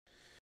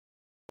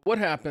What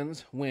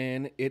happens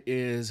when it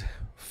is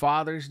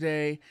Father's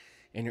Day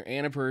and your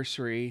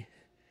anniversary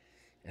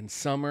and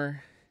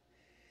summer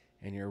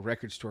and you're a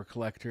record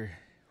collector,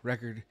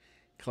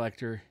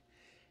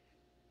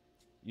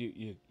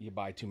 you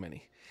buy too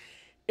many.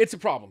 It's a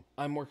problem.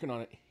 I'm working on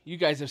it. You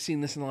guys have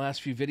seen this in the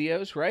last few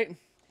videos, right?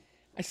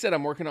 I said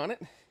I'm working on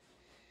it.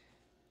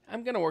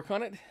 I'm going to work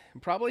on it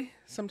probably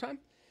sometime.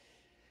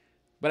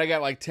 But I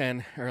got like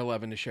 10 or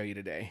 11 to show you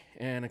today,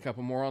 and a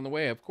couple more on the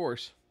way, of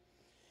course.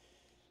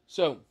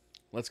 So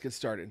let's get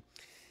started.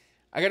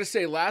 I got to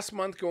say, last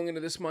month going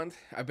into this month,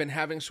 I've been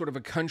having sort of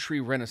a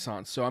country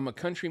renaissance. So I'm a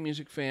country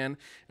music fan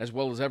as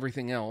well as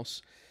everything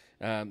else.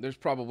 There's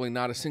probably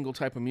not a single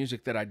type of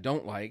music that I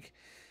don't like.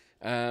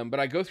 But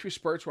I go through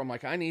spurts where I'm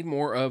like, I need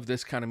more of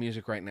this kind of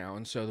music right now.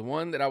 And so the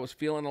one that I was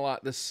feeling a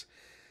lot this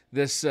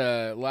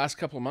last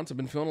couple of months, I've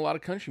been feeling a lot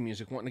of country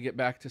music, wanting to get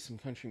back to some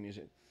country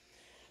music.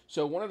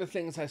 So one of the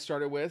things I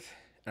started with,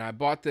 and I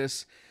bought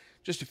this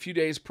just a few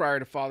days prior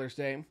to Father's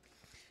Day,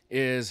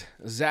 is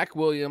Zach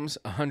Williams'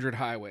 100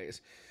 Highways.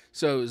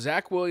 So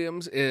Zach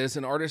Williams is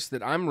an artist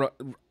that I'm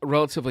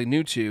relatively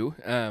new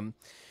to.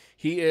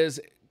 He is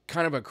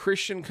kind of a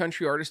Christian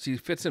country artist. He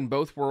fits in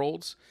both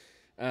worlds.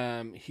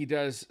 He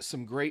does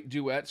some great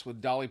duets with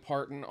Dolly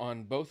Parton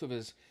on both of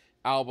his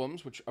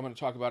albums, which I'm going to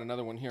talk about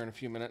another one here in a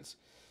few minutes.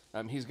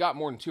 He's got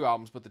more than 2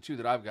 albums, but the 2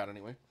 that I've got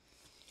anyway.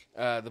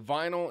 The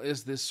vinyl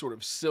is this sort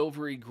of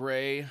silvery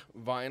gray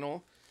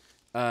vinyl,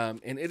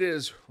 and it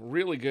is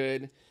really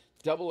good.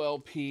 Double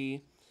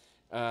LP.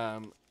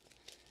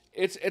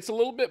 It's a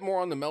little bit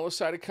more on the mellow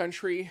side of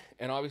country,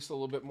 and obviously a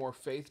little bit more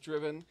faith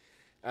driven.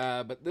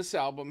 But this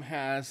album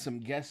has some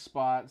guest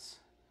spots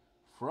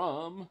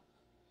from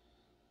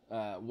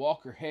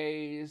Walker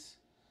Hayes.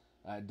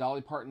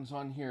 Dolly Parton's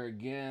on here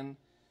again.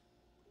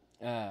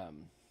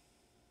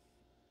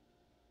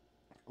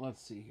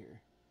 Let's see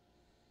here.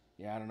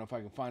 Yeah, I don't know if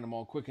I can find them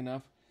all quick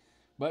enough.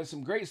 But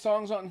some great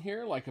songs on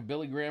here, like a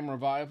Billy Graham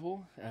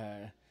revival.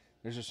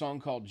 There's a song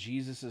called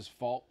Jesus'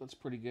 Fault that's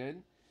pretty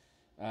good.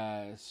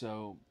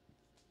 So,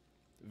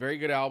 very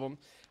good album.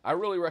 I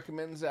really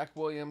recommend Zach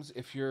Williams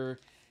if you're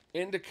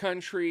into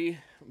country,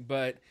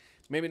 but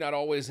maybe not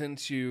always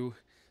into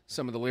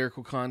some of the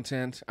lyrical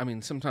content. I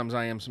mean, sometimes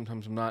I am,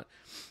 sometimes I'm not.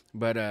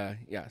 But,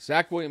 yeah,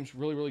 Zach Williams,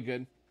 really, really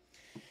good.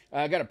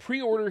 I got a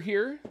pre-order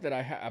here that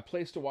I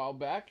placed a while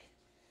back.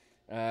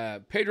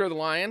 Pedro the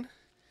Lion.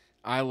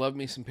 I love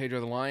me some Pedro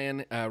the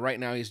Lion. Right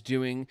now he's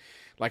doing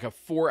like a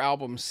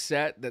 4-album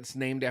set that's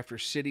named after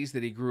cities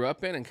that he grew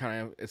up in, and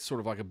kind of it's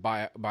sort of like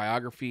a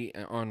biography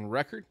on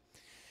record.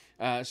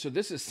 So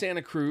this is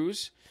Santa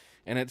Cruz,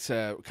 and it's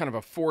a kind of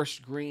a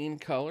forest green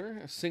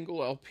color, a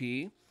single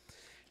LP.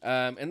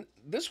 And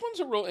this one's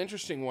a real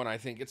interesting one, I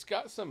think. It's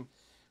got some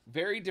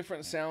very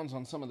different sounds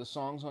on some of the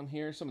songs on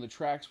here. Some of the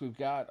tracks we've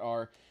got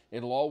are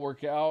It'll All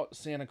Work Out,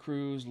 Santa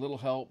Cruz, Little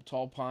Help,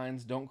 Tall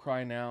Pines, Don't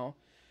Cry Now,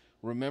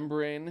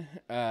 Remembering,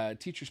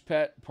 Teacher's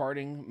Pet,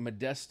 Parting,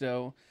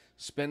 Modesto,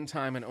 Spend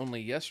Time, and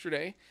Only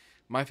Yesterday.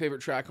 My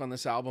favorite track on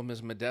this album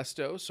is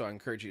Modesto, so I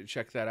encourage you to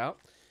check that out.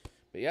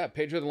 But yeah,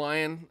 Pedro the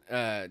Lion,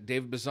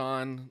 David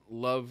Bazan,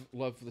 love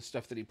the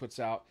stuff that he puts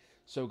out.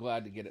 So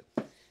glad to get it.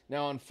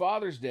 Now on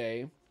Father's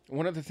Day,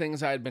 one of the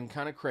things I had been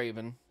kind of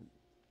craving,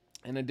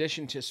 in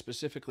addition to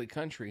specifically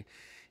country,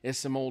 is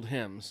some old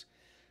hymns.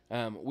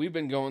 We've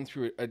been going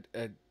through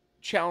a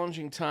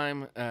challenging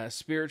time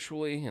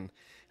spiritually, and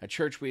a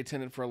church we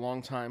attended for a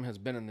long time has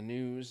been in the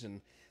news,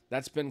 and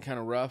that's been kind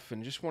of rough,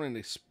 and just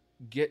wanting to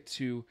get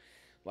to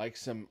like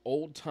some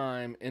old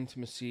time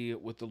intimacy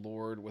with the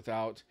Lord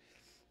without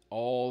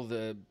all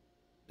the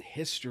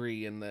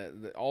history and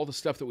all the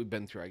stuff that we've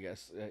been through, I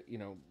guess,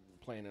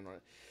 playing in on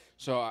it.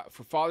 So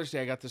for Father's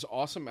Day, I got this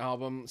awesome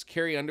album. It's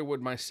Carrie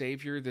Underwood, My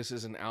Savior. This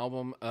is an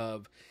album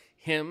of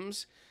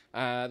hymns.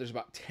 There's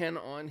about 10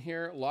 on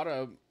here. A lot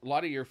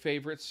of your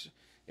favorites,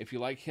 if you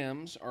like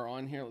hymns, are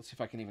on here. Let's see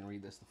if I can even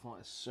read this. The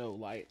font is so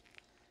light.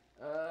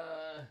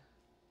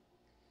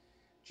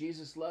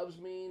 Jesus Loves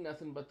Me,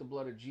 Nothing But the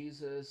Blood of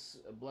Jesus,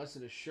 Blessed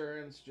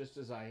Assurance, Just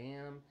As I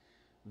Am,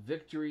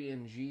 Victory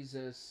in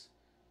Jesus,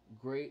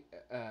 Great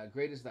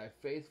Is Thy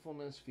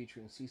Faithfulness,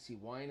 featuring C.C.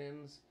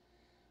 Winans,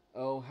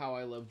 Oh How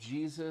I Love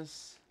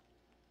Jesus.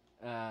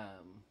 Yeah,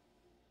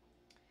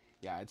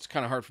 it's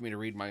kind of hard for me to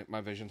read.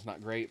 My vision's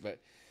not great, but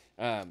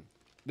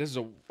this is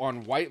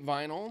on white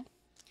vinyl,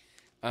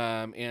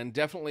 and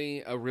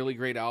definitely a really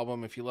great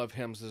album. If you love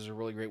hymns, this is a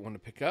really great one to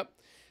pick up.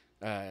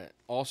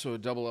 Also a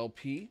double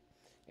LP,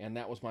 and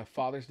that was my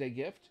Father's Day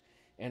gift.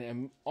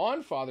 And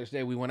on Father's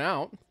Day, we went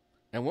out,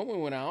 and when we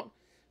went out,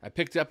 I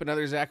picked up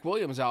another Zach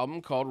Williams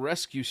album called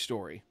Rescue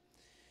Story.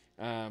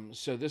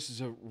 So this is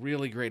a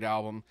really great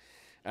album.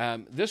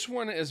 This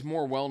one is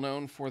more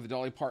well-known for the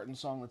Dolly Parton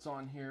song that's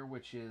on here,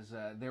 which is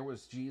There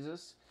Was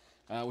Jesus,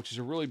 which is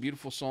a really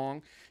beautiful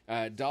song.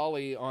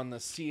 Dolly on the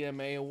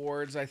CMA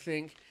Awards, I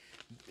think,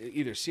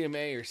 either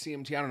CMA or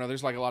CMT, I don't know,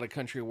 there's like a lot of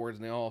country awards,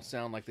 and they all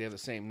sound like they have the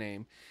same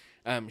name.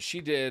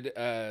 She did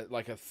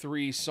like a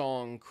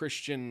 3-song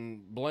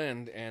Christian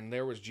blend, and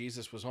There Was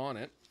Jesus was on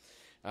it.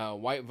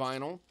 White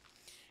vinyl.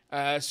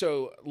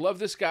 So love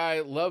this guy,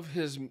 love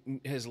his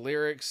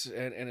lyrics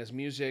and his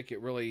music.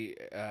 It really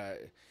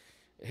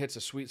hits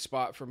a sweet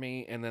spot for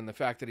me. And then the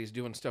fact that he's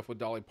doing stuff with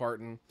Dolly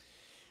Parton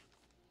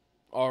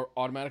are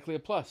automatically a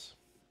plus.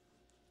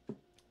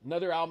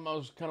 Another album I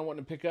was kind of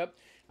wanting to pick up.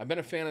 I've been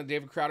a fan of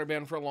David Crowder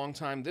Band for a long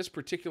time. This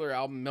particular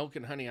album, Milk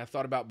and Honey, I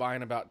thought about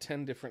buying about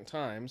 10 different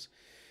times.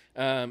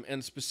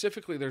 And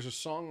specifically, there's a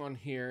song on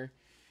here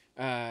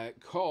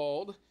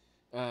called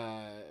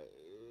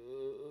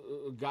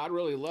God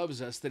Really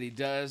Loves Us that he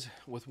does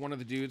with one of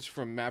the dudes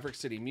from Maverick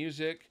City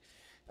Music.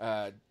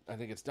 I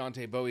think it's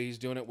Dante Bowie he's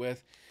doing it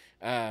with.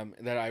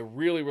 That I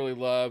really, really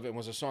love, and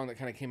was a song that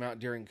kind of came out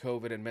during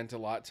COVID and meant a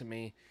lot to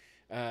me.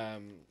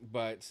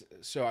 But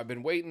so I've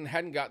been waiting,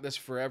 hadn't got this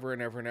forever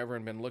and ever and ever,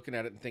 and been looking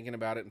at it and thinking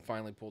about it, and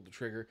finally pulled the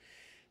trigger.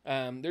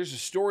 There's a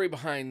story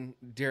behind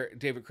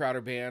David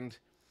Crowder Band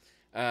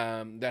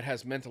that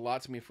has meant a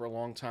lot to me for a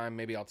long time.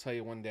 Maybe I'll tell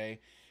you one day.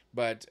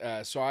 But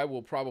so I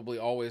will probably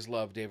always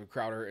love David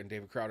Crowder and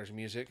David Crowder's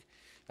music.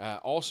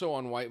 Also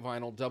on white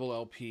vinyl, double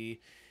LP.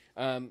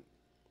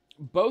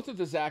 Both of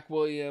the Zach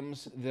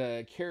Williams,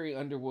 the Carrie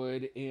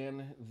Underwood,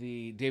 and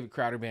the David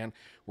Crowder Band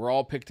were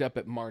all picked up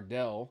at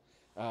Mardell,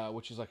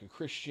 which is like a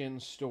Christian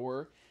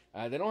store.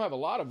 They don't have a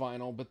lot of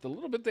vinyl, but the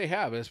little bit they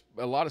have is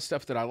a lot of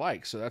stuff that I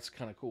like, so that's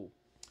kind of cool.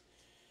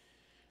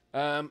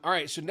 All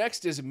right, so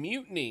next is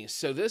Mutiny.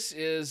 So this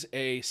is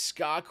a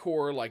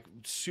ska-core, like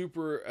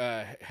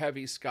super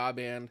heavy ska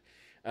band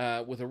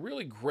with a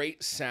really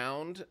great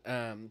sound.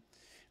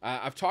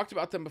 I've talked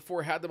about them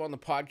before, had them on the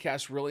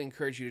podcast. Really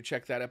encourage you to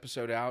check that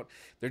episode out.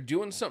 They're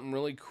doing something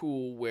really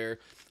cool where,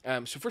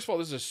 so first of all,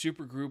 this is a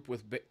super group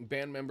with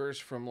band members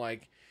from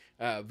like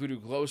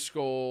Voodoo Glow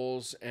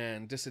Skulls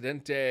and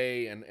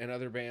Dissidente and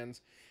other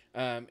bands.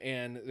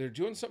 And they're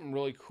doing something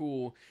really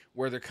cool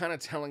where they're kind of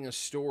telling a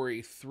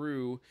story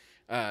through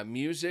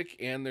music,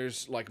 and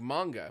there's like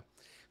manga.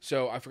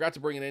 So I forgot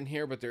to bring it in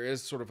here, but there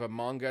is sort of a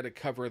manga to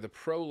cover the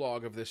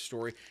prologue of this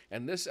story,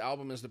 and this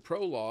album is the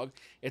prologue.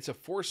 It's a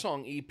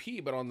 4-song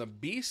EP, but on the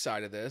B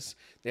side of this,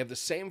 they have the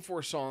same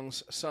 4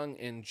 songs sung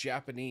in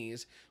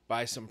Japanese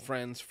by some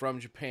friends from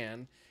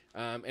Japan.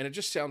 And it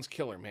just sounds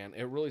killer, man.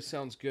 It really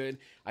sounds good.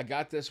 I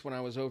got this when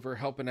I was over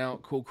helping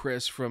out Cool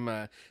Chris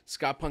from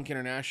Ska Punk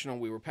International.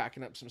 We were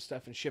packing up some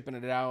stuff and shipping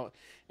it out,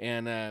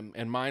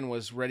 and mine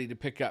was ready to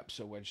pick up,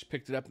 so I just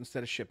picked it up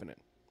instead of shipping it.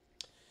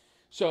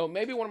 So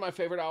maybe one of my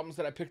favorite albums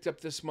that I picked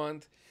up this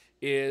month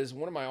is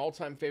one of my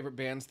all-time favorite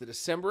bands, the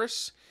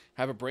Decemberists,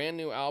 have a brand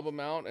new album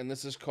out, and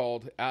this is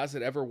called As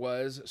It Ever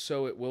Was,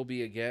 So It Will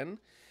Be Again.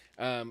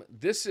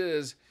 This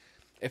is...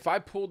 If I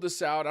pulled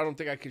this out, I don't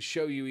think I could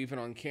show you even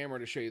on camera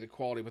to show you the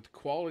quality, but the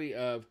quality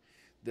of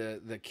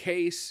the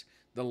case,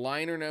 the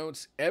liner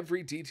notes,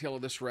 every detail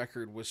of this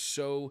record was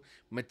so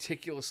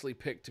meticulously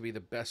picked to be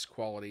the best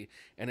quality,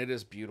 and it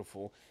is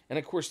beautiful. And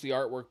of course, the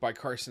artwork by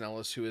Carson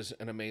Ellis, who is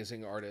an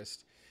amazing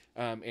artist,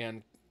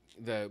 and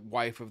the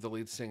wife of the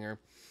lead singer.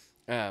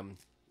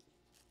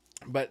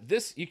 But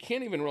this, you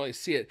can't even really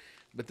see it,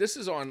 but this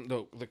is on,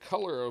 the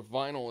color of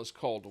vinyl is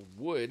called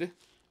Wood.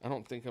 I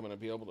don't think I'm going to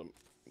be able to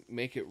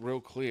make it real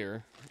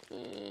clear,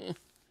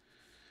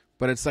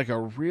 but it's like a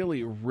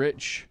really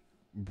rich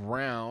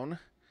brown.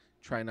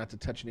 Try not to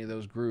touch any of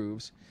those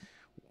grooves.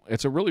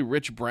 It's a really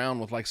rich brown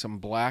with like some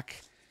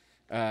black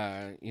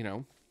black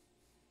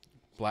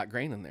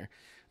grain in there.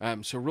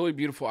 So really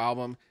beautiful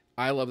album.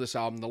 I love this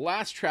album. The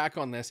last track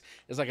on this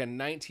is like a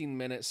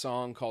 19-minute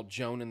song called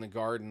Joan in the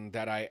Garden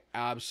that I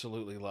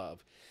absolutely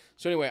love.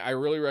 So anyway, I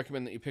really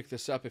recommend that you pick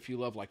this up if you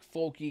love like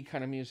folky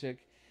kind of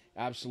music.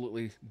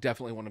 Absolutely,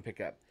 definitely want to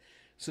pick up.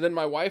 So then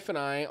my wife and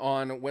I,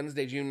 on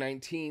Wednesday, June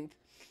 19th,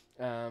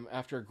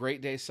 after a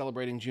great day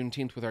celebrating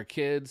Juneteenth with our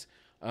kids,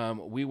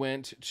 we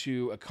went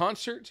to a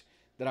concert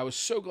that I was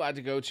so glad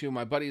to go to.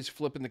 My buddies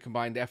Flippin' the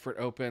Combined Effort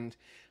opened.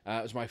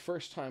 It was my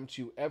first time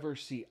to ever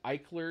see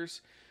Eichlers,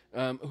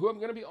 who I'm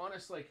going to be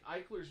honest, like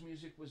Eichlers'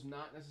 music was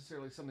not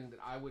necessarily something that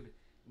I would,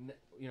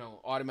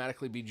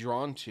 automatically be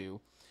drawn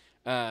to.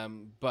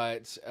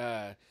 But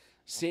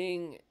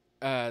seeing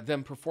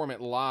them perform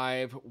it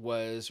live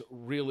was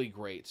really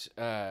great.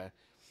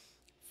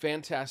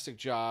 Fantastic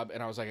job,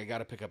 and I was like, I got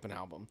to pick up an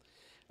album.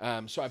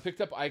 So I picked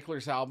up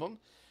Eichler's album.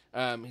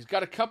 He's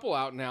got a couple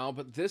out now,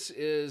 but this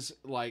is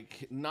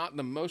like not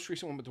the most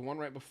recent one, but the one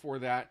right before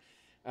that.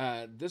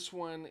 This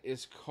one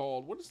is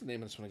called, what is the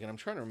name of this one again? I'm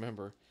trying to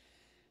remember.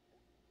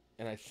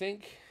 And I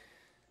think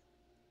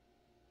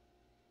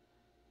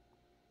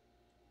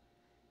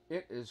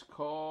it is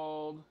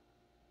called,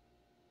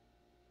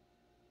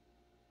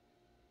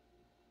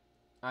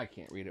 I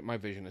can't read it. My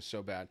vision is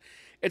so bad.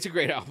 It's a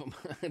great album.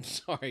 I'm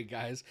sorry,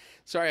 guys.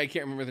 Sorry, I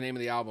can't remember the name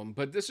of the album,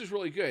 but this is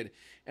really good.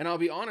 And I'll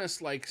be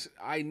honest, like,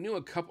 I knew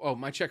a couple,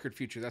 My Checkered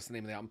Future, that's the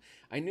name of the album.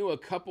 I knew a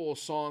couple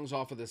songs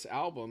off of this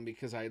album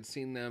because I had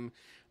seen them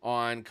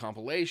on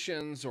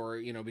compilations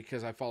or,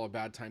 because I follow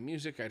Bad Time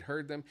Music. I'd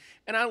heard them,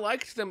 and I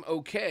liked them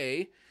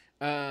okay.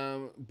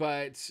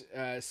 But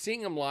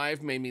seeing them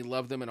live made me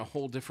love them in a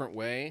whole different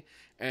way,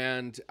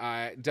 and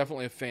I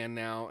definitely a fan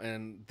now.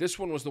 And this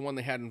one was the one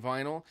they had in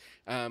vinyl,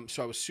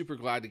 so I was super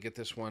glad to get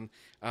this one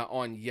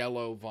on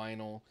yellow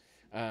vinyl.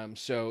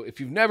 So if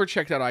you've never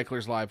checked out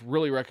Eichler's live,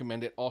 really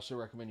recommend it. Also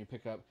recommend you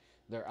pick up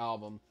their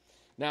album.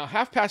 Now,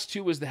 Half Past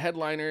Two was the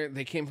headliner.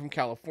 They came from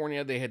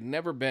California. They had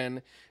never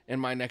been in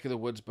my neck of the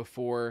woods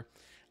before.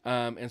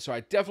 And so I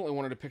definitely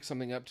wanted to pick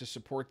something up to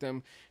support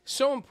them.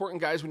 So important,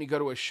 guys, when you go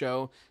to a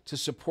show, to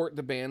support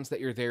the bands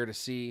that you're there to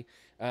see.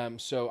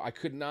 So I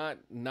could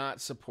not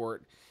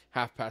support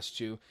Half Past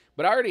Two.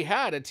 But I already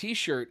had a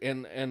t-shirt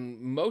and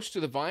most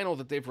of the vinyl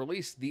that they've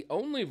released. The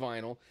only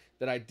vinyl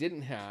that I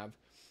didn't have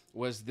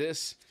was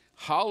this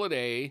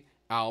Holiday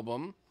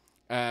album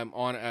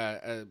on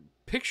a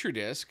picture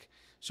disc.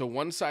 So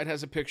one side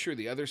has a picture,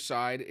 the other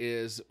side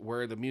is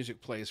where the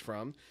music plays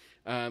from.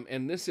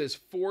 And this is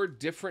 4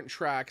 different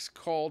tracks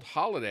called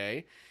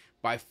Holiday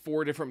by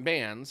 4 different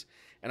bands.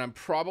 And I'm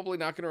probably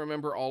not going to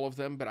remember all of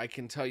them, but I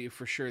can tell you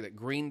for sure that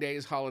Green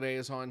Day's Holiday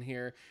is on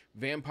here,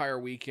 Vampire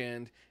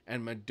Weekend,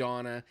 and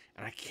Madonna.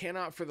 And I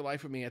cannot for the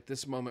life of me at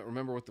this moment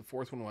remember what the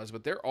 4th one was,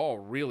 but they're all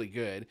really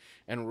good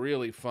and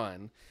really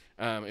fun.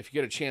 If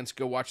you get a chance,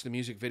 go watch the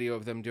music video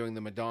of them doing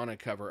the Madonna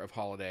cover of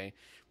Holiday.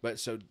 But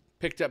so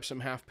picked up some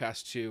Half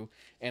Past Two,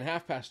 and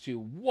Half Past Two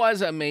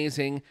was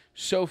amazing,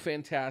 so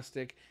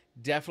fantastic.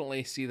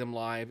 Definitely see them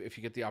live if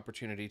you get the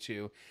opportunity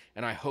to,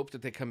 and I hope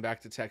that they come back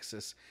to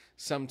Texas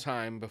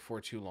sometime before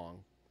too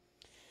long.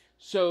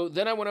 So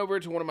then I went over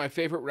to one of my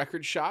favorite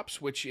record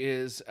shops, which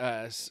is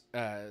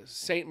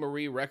St.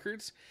 Marie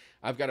Records.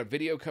 I've got a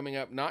video coming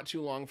up not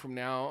too long from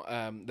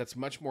now that's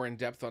much more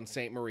in-depth on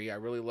St. Marie. I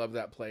really love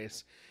that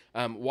place.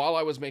 While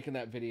I was making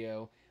that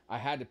video, I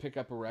had to pick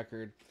up a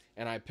record,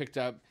 and I picked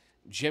up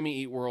Jimmy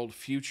Eat World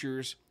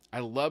Futures. I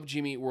love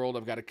Jimmy Eat World.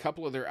 I've got a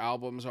couple of their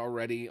albums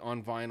already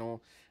on vinyl,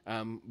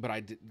 but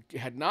I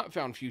had not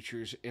found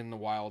Futures in the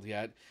wild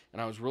yet,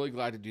 and I was really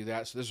glad to do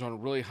that. So this is on a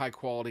really high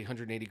quality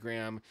 180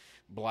 gram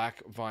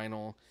black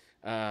vinyl,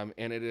 and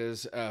it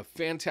is a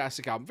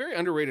fantastic album. Very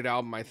underrated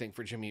album, I think,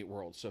 for Jimmy Eat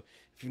World. So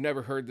if you've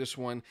never heard this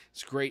one,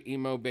 it's a great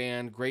emo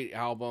band, great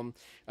album.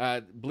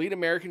 Bleed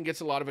American gets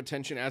a lot of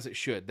attention, as it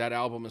should. That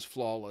album is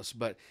flawless,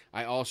 but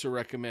I also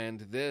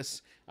recommend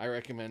this. I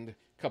recommend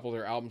a couple of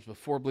their albums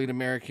before Bleed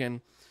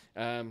American.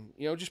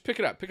 Just pick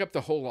it up. Pick up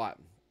the whole lot.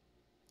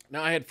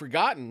 Now, I had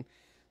forgotten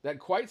that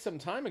quite some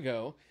time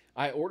ago,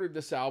 I ordered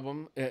this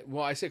album.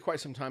 Well, I say quite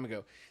some time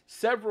ago.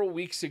 Several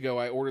weeks ago,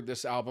 I ordered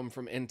this album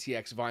from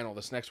NTX Vinyl.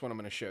 This next one I'm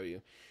going to show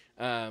you.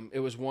 It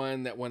was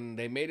one that when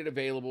they made it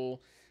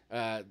available,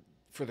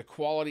 for the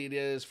quality it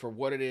is, for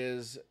what it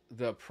is,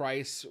 the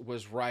price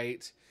was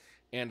right,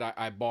 and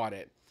I bought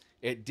it.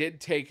 It did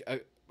take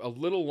a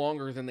little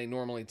longer than they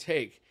normally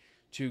take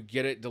to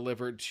get it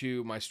delivered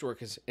to my store,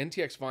 because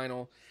NTX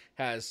Vinyl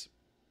has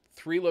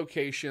 3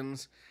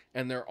 locations,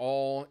 and they're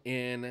all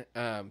in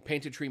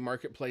Painted Tree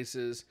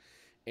marketplaces,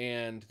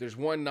 and there's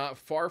one not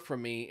far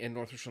from me in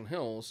North Richland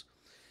Hills,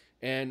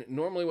 and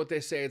normally what they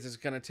say is it's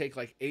going to take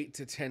like 8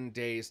 to 10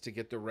 days to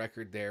get the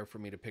record there for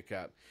me to pick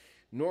up.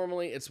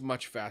 Normally it's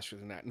much faster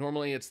than that.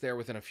 Normally it's there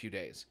within a few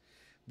days.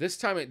 This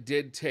time it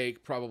did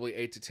take probably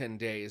 8 to 10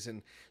 days,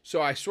 and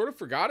so I sort of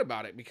forgot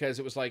about it because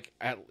it was like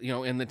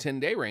in the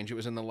 10-day range. It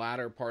was in the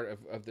latter part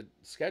of the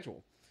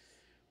schedule.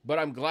 But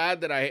I'm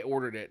glad that I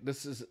ordered it.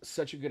 This is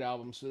such a good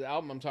album. So the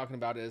album I'm talking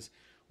about is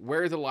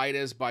Where the Light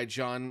Is by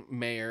John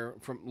Mayer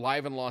from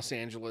live in Los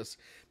Angeles.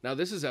 Now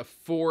this is a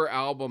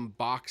 4-album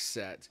box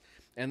set,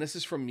 and this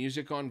is from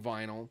Music on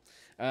Vinyl.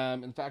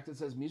 In fact, it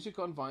says Music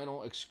on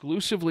Vinyl,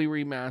 exclusively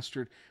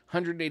remastered,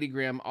 180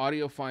 gram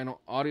audiophile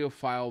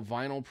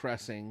vinyl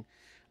pressing.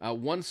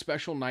 One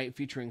special night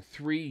featuring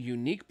 3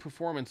 unique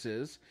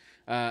performances,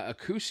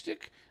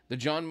 acoustic, the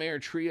John Mayer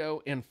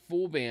Trio, and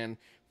full band,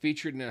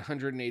 featured in a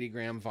 180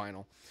 gram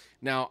vinyl.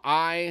 Now,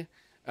 I'm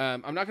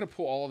not going to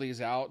pull all of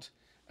these out,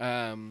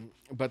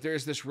 but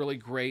there's this really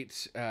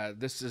great.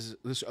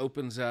 This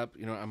opens up.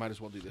 I might as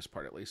well do this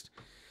part at least.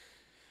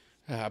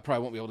 I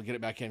probably won't be able to get it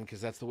back in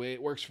because that's the way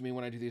it works for me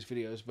when I do these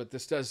videos. But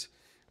this does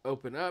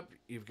open up.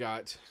 You've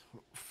got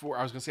 4.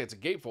 I was going to say it's a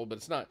gatefold, but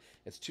it's not.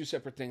 It's 2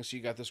 separate things. So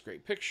you got this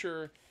great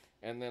picture,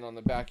 and then on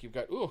the back you've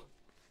got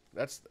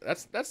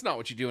that's not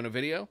what you do in a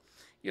video.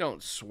 You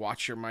don't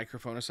swatch your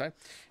microphone aside.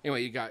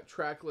 Anyway, you got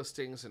track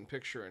listings and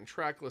picture and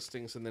track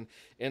listings, and then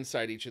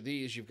inside each of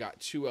these you've got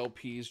 2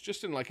 LPs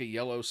just in like a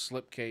yellow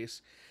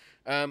slipcase.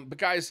 But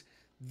guys,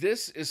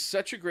 this is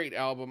such a great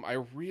album. I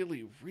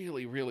really,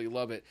 really, really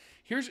love it.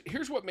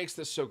 Here's what makes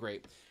this so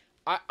great.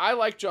 I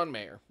like John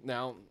Mayer.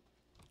 Now,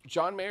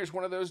 John Mayer's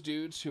one of those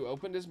dudes who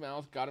opened his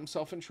mouth, got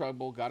himself in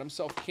trouble, got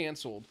himself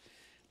canceled,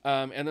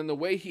 and then the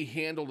way he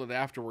handled it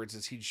afterwards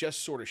is he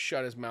just sort of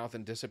shut his mouth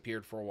and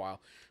disappeared for a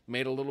while.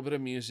 Made a little bit of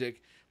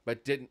music,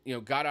 but didn't,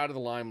 got out of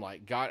the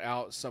limelight, got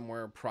out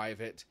somewhere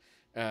private,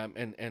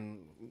 and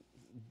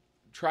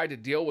tried to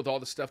deal with all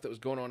the stuff that was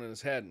going on in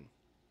his head.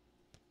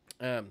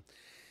 And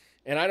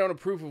I don't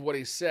approve of what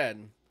he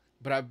said,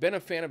 but I've been a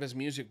fan of his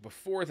music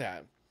before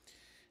that.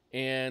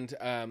 And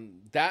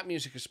that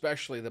music,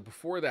 especially the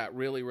before that,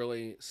 really,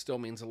 really still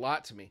means a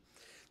lot to me.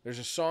 There's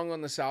a song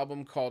on this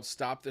album called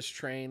Stop This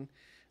Train.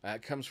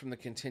 It comes from the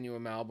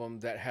Continuum album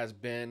that has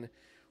been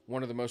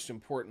one of the most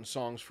important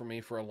songs for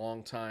me for a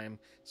long time,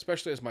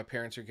 especially as my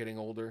parents are getting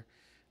older.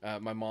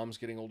 My mom's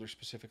getting older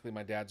specifically.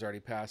 My dad's already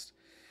passed.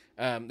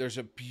 There's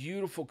a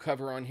beautiful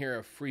cover on here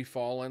of Free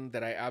Fallin'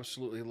 that I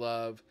absolutely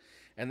love.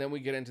 And then we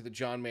get into the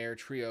John Mayer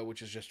Trio,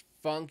 which is just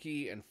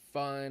funky and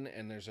fun.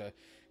 And there's a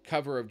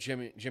cover of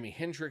Jimi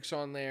Hendrix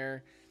on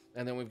there.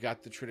 And then we've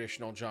got the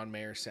traditional John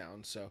Mayer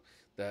sound, so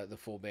the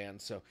full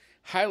band. So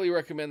highly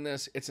recommend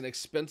this. It's an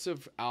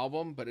expensive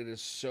album, but it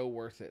is so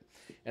worth it.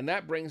 And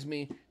that brings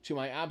me to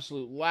my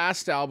absolute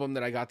last album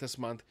that I got this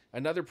month,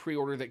 another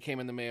pre-order that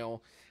came in the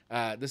mail.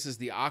 This is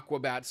the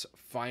Aquabats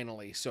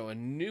Finally. So a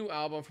new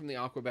album from the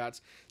Aquabats.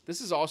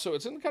 This is also,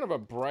 it's in kind of a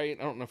bright,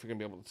 I don't know if you're going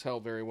to be able to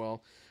tell very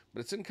well, but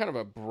it's in kind of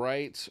a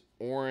bright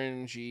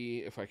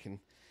orangey, if I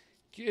can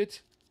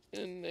get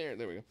in there.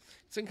 There we go.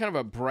 It's in kind of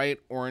a bright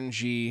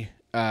orangey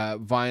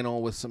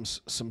vinyl with some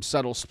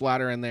subtle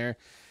splatter in there.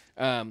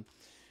 You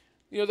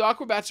know, the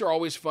Aquabats are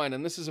always fun,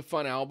 and this is a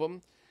fun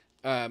album.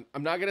 I'm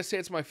not going to say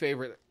it's my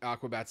favorite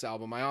Aquabats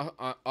album.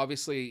 I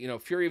obviously, you know,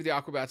 Fury of the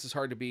Aquabats is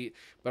hard to beat,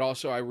 but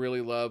also I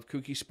really love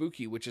Kooky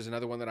Spooky, which is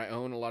another one that I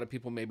own. A lot of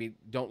people maybe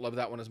don't love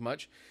that one as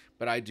much,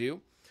 but I do.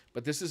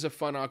 But this is a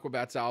fun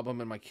Aquabats album,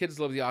 and my kids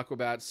love the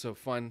Aquabats, so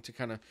fun to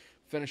kind of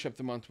finish up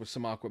the month with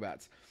some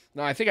Aquabats.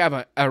 Now, I think I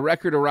have a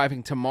record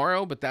arriving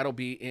tomorrow, but that'll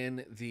be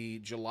in the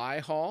July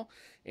haul.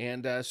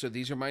 And so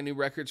these are my new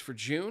records for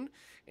June.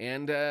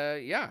 And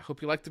yeah,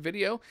 hope you liked the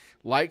video.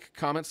 Like,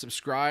 comment,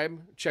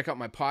 subscribe. Check out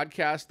my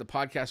podcast, the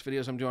podcast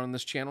videos I'm doing on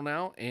this channel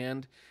now.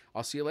 And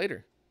I'll see you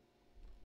later.